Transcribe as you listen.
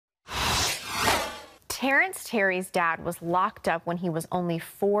Terrence Terry's dad was locked up when he was only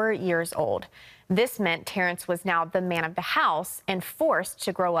 4 years old. This meant Terrence was now the man of the house and forced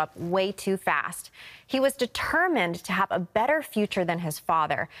to grow up way too fast. He was determined to have a better future than his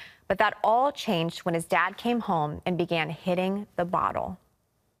father, but that all changed when his dad came home and began hitting the bottle.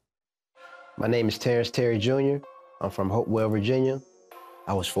 My name is Terrence Terry Jr. I'm from Hopewell, Virginia.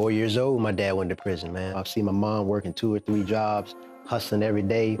 I was 4 years old when my dad went to prison, man. I've seen my mom working 2 or 3 jobs, hustling every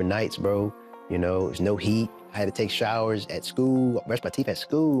day for nights, bro. You know, there's no heat. I had to take showers at school, brush my teeth at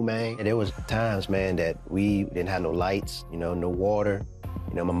school, man. And there was times, man, that we didn't have no lights, you know, no water.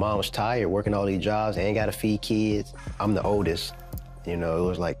 You know, my mom was tired working all these jobs. I ain't got to feed kids. I'm the oldest. You know, it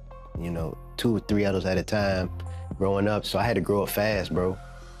was like, you know, 2 or 3 others at a time growing up. So I had to grow up fast, bro.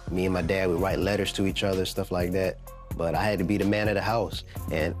 Me and my dad would write letters to each other, stuff like that. But I had to be the man of the house.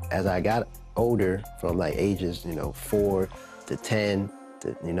 And as I got older, from like ages, you know, 4 to 10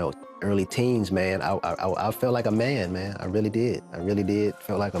 to, you know, early teens, man, I felt like a man, man. I really did. I really did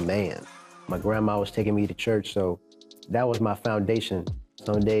feel like a man. My grandma was taking me to church, so that was my foundation.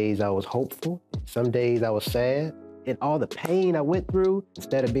 Some days I was hopeful, some days I was sad. And all the pain I went through,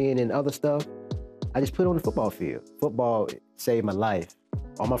 instead of being in other stuff, I just put it on the football field. Football saved my life.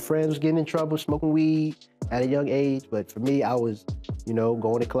 All my friends was getting in trouble, smoking weed at a young age, but for me, I was, you know,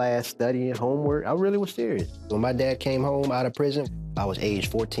 going to class, studying, homework. I really was serious. When my dad came home out of prison, I was age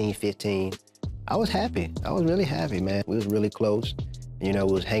 14, 15. I was happy. I was really happy, man. We was really close. You know,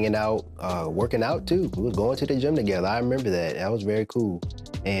 we was hanging out, working out too. We was going to the gym together. I remember that. That was very cool.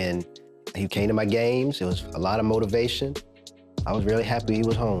 And he came to my games. It was a lot of motivation. I was really happy he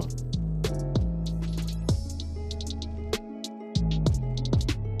was home.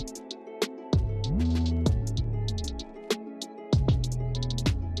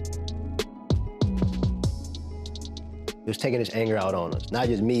 It was taking his anger out on us. Not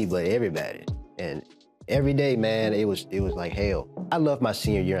just me, but everybody. And every day, man, it was like hell. I loved my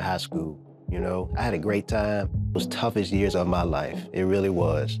senior year in high school, you know. I had a great time. It was the toughest years of my life. It really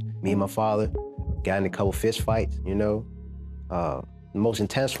was. Me and my father got in a couple fist fights, you know. The most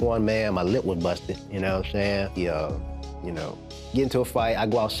intense one, man, my lip was busted, you know what I'm saying? He, you know, get into a fight, I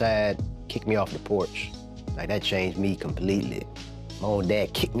go outside, kick me off the porch. Like, that changed me completely. My own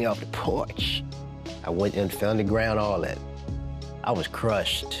dad kicked me off the porch. I went and fell on the ground, all that. I was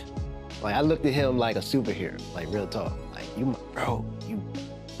crushed. Like, I looked at him like a superhero, like, real talk. Like, bro,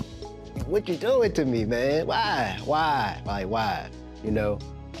 what you doing to me, man? Why? Like, why? You know?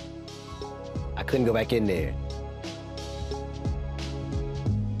 I couldn't go back in there.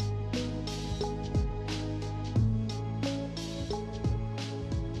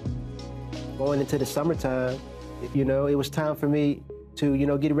 Going into the summertime, you know, it was time for me to, you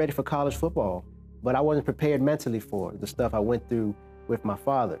know, get ready for college football. But I wasn't prepared mentally for the stuff I went through with my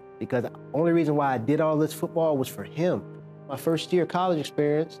father, because the only reason why I did all this football was for him. My first year college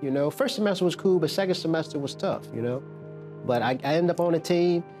experience, you know, first semester was cool, but second semester was tough, you know? But I ended up on the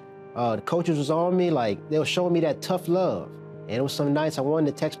team. The coaches was on me, like, they were showing me that tough love. And it was some nights I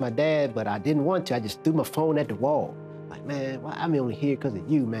wanted to text my dad, but I didn't want to. I just threw my phone at the wall. Like, man, why I'm only here because of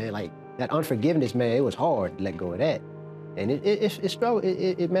you, man? Like, that unforgiveness, man, it was hard to let go of that. And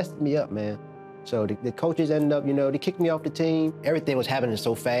it messed me up, man. So the coaches ended up, you know, they kicked me off the team. Everything was happening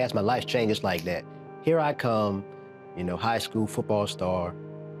so fast, my life changed just like that. Here I come, you know, high school football star,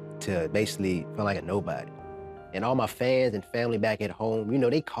 to basically feel like a nobody. And all my fans and family back at home, you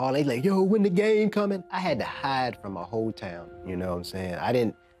know, they call, they like, yo, when the game coming? I had to hide from my whole town, you know what I'm saying? I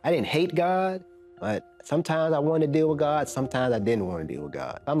didn't hate God, but sometimes I wanted to deal with God, sometimes I didn't want to deal with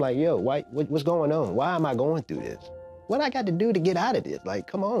God. I'm like, yo, what's going on? Why am I going through this? What I got to do to get out of this? Like,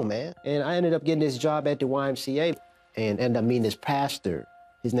 come on, man. And I ended up getting this job at the YMCA and ended up meeting this pastor.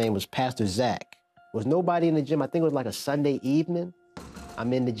 His name was Pastor Zack. Was nobody in the gym. I think it was like a Sunday evening.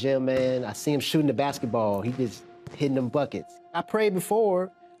 I'm in the gym, man. I see him shooting the basketball. He just hitting them buckets. I prayed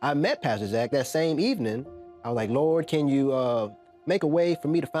before I met Pastor Zack that same evening. I was like, Lord, can you make a way for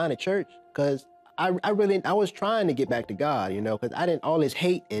me to find a church? Because I was trying to get back to God, you know, because I didn't, all this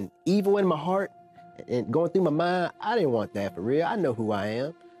hate and evil in my heart and going through my mind, I didn't want that for real. I know who I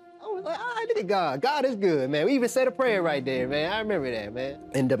am. I was like, I did it, God. God is good, man. We even said a prayer right there, man. I remember that, man.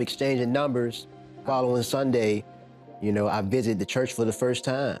 Ended up exchanging numbers. Following Sunday, you know, I visited the church for the first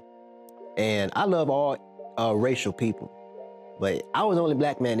time. And I love all racial people, but I was the only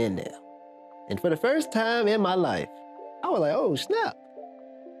black man in there. And for the first time in my life, I was like, oh, snap.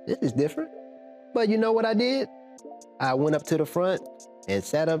 This is different. But you know what I did? I went up to the front and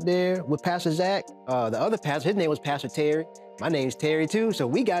sat up there with Pastor Zack. The other pastor, his name was Pastor Terry. My name's Terry too, so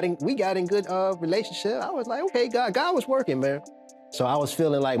we got in good relationship. I was like, okay, God was working, man. So I was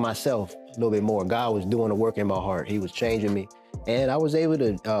feeling like myself a little bit more. God was doing the work in my heart. He was changing me. And I was able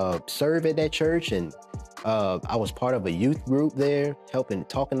to serve at that church, and I was part of a youth group there, talking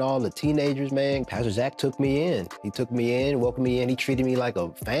to all the teenagers, man. Pastor Zack took me in. He took me in, welcomed me in. He treated me like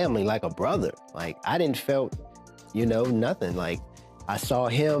a family, like a brother. Like, I didn't felt, nothing. Like, I saw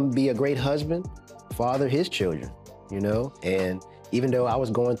him be a great husband, father his children, and even though I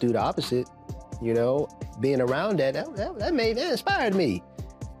was going through the opposite, being around that inspired me.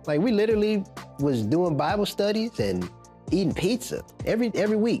 Like, we literally was doing Bible studies and eating pizza every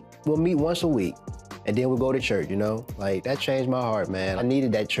week. We'll meet once a week, and then we'll go to church, Like, that changed my heart, man. I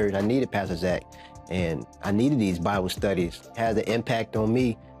needed that church. I needed Pastor Zack, and I needed these Bible studies. It has an impact on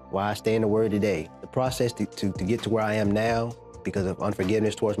me why I stay in the Word today. The process to get to where I am now, because of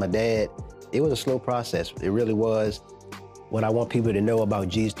unforgiveness towards my dad, it was a slow process. It really was. What I want people to know about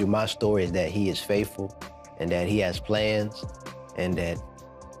Jesus through my story is that he is faithful, and that he has plans, and that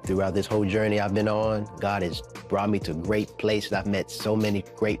throughout this whole journey I've been on, God has brought me to great places. I've met so many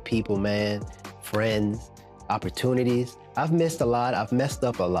great people, man, friends, opportunities. I've missed a lot, I've messed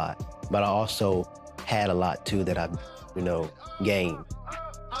up a lot, but I also had a lot too that I've, gained.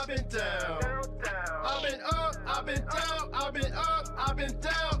 I've been down, I've been up, I've been down, I've been up, I've been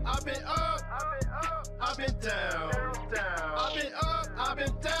down, I've been up, I've been down, I've been up, I've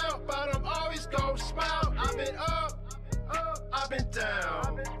been down, but I'm always gonna smile. I've been up, I've been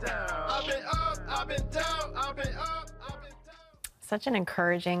down, I've been up, I've been down, I've been up, I've been down. Such an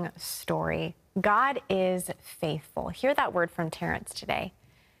encouraging story. God is faithful. Hear that word from Terrence today.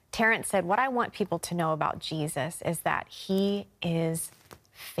 Terrence said, what I want people to know about Jesus is that he is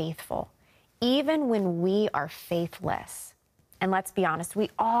faithful, even when we are faithless. And let's be honest, we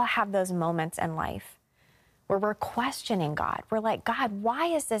all have those moments in life where we're questioning God. We're like, God, why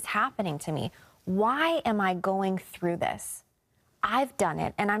is this happening to me? Why am I going through this? I've done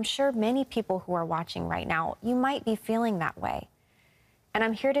it, and I'm sure many people who are watching right now, you might be feeling that way. And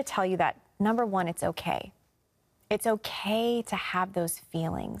I'm here to tell you that, number one, it's okay. It's okay to have those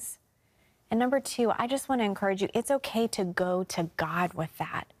feelings. And number two, I just want to encourage you, it's okay to go to God with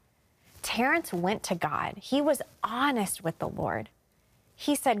that. Terrence went to God. He was honest with the Lord.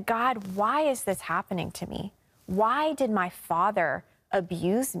 He said, God, why is this happening to me? Why did my father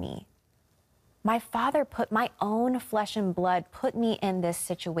abuse me? My father put my own flesh and blood, put me in this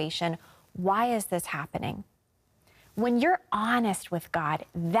situation. Why is this happening? When you're honest with God,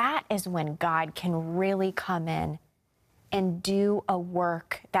 that is when God can really come in and do a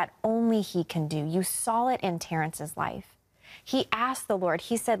work that only he can do. You saw it in Terrence's life. He asked the Lord,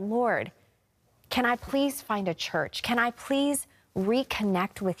 he said, Lord, can I please find a church? Can I please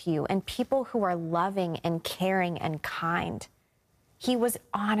reconnect with you and people who are loving and caring and kind? He was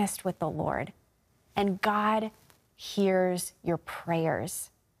honest with the Lord, and God hears your prayers.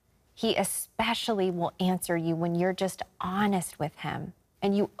 He especially will answer you when you're just honest with him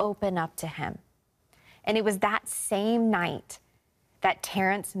and you open up to him. And it was that same night that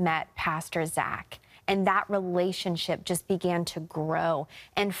Terrence met Pastor Zack, and that relationship just began to grow.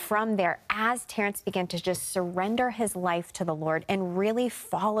 And from there, as Terrence began to just surrender his life to the Lord and really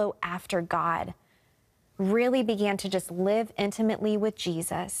follow after God, really began to just live intimately with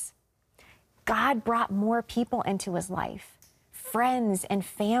Jesus, God brought more people into his life, friends and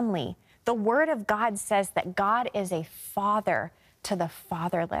family. The Word of God says that God is a father to the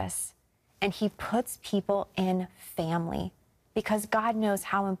fatherless, and he puts people in family because God knows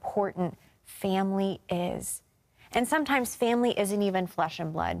how important family is. And sometimes family isn't even flesh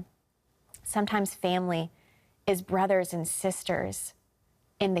and blood. Sometimes family is brothers and sisters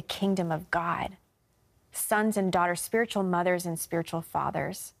in the kingdom of God, sons and daughters, spiritual mothers and spiritual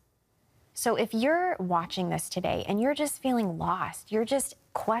fathers. So if you're watching this today and you're just feeling lost, you're just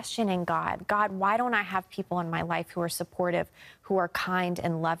questioning God, God, why don't I have people in my life who are supportive, who are kind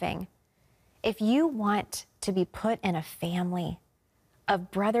and loving? If you want to be put in a family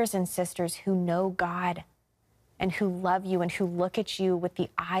of brothers and sisters who know God and who love you and who look at you with the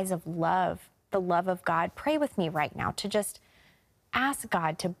eyes of love, the love of God, pray with me right now to just ask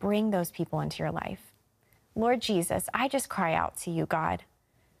God to bring those people into your life. Lord Jesus, I just cry out to you, God.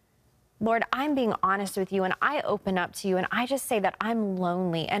 Lord, I'm being honest with you, and I open up to you, and I just say that I'm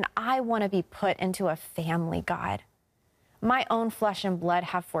lonely, and I want to be put into a family, God. My own flesh and blood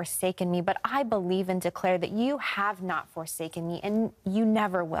have forsaken me, but I believe and declare that you have not forsaken me, and you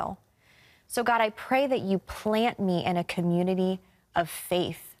never will. So, God, I pray that you plant me in a community of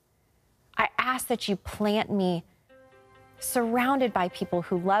faith. I ask that you plant me surrounded by people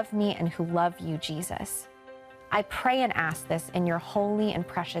who love me and who love you, Jesus. I pray and ask this in your holy and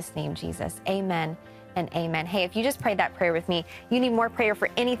precious name, Jesus. Amen and amen. Hey, if you just prayed that prayer with me, you need more prayer for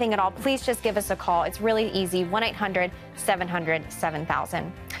anything at all, please just give us a call. It's really easy,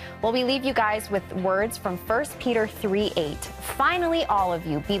 1-800-700-7000. Well, we leave you guys with words from 1 Peter 3:8. Finally, all of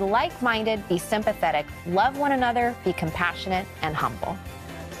you, be like-minded, be sympathetic, love one another, be compassionate and humble.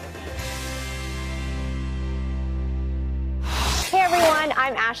 Hey everyone,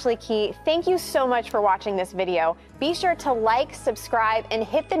 I'm Ashley Key. Thank you so much for watching this video. Be sure to like, subscribe, and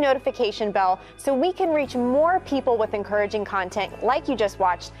hit the notification bell so we can reach more people with encouraging content like you just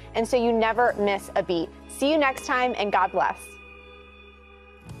watched, and so you never miss a beat. See you next time, and God bless.